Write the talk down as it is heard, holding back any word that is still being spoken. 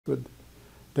Would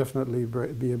definitely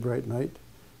be a bright night.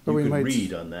 But you could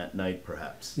read on that night,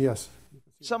 perhaps. Yes.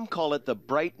 Some call it the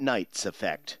bright nights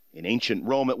effect. In ancient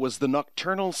Rome, it was the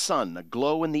nocturnal sun,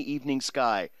 aglow in the evening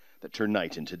sky, that turned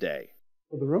night into day.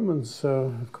 Well, the Romans,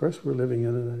 of course, were living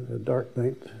in a dark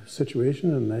night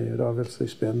situation, and they would obviously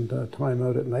spend time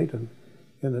out at night and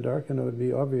in the dark, and it would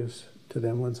be obvious to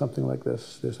them when something like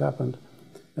this happened.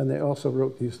 And they also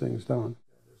wrote these things down.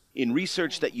 In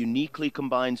research that uniquely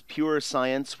combines pure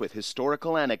science with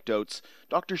historical anecdotes,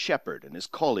 Dr. Shepard and his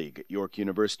colleague at York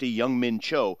University, Young Min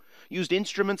Cho, used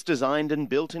instruments designed and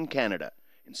built in Canada,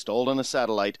 installed on a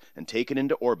satellite and taken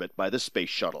into orbit by the space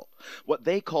shuttle. What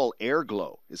they call air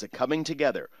glow is a coming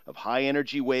together of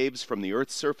high-energy waves from the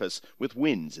Earth's surface with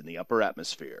winds in the upper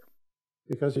atmosphere.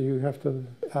 Because you have to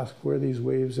ask where these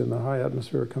waves in the high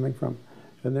atmosphere are coming from,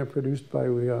 and they're produced by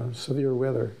severe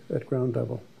weather at ground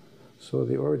level. So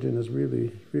the origin is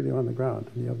really on the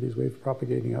ground, and you have these waves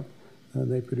propagating up,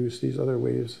 and they produce these other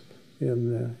waves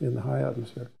in the high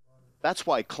atmosphere. That's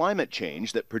why climate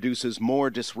change that produces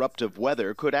more disruptive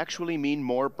weather could actually mean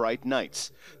more bright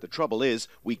nights. The trouble is,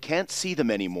 we can't see them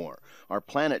anymore. Our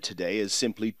planet today is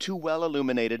simply too well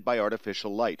illuminated by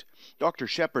artificial light. Dr.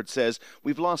 Shepard says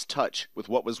we've lost touch with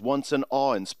what was once an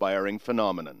awe-inspiring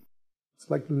phenomenon. It's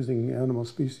like losing animal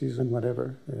species and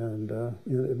whatever, and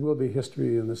it will be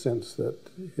history in the sense that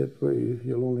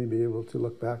you'll only be able to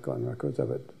look back on records of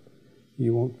it.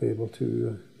 You won't be able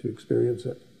to experience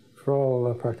it. For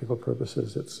all practical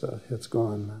purposes, it's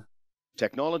gone.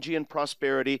 Technology and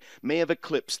prosperity may have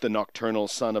eclipsed the nocturnal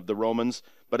sun of the Romans,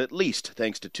 but at least,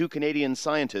 thanks to two Canadian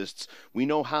scientists, we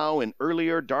know how in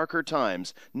earlier, darker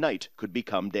times, night could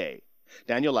become day.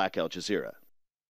 Daniel Lack, Jazeera.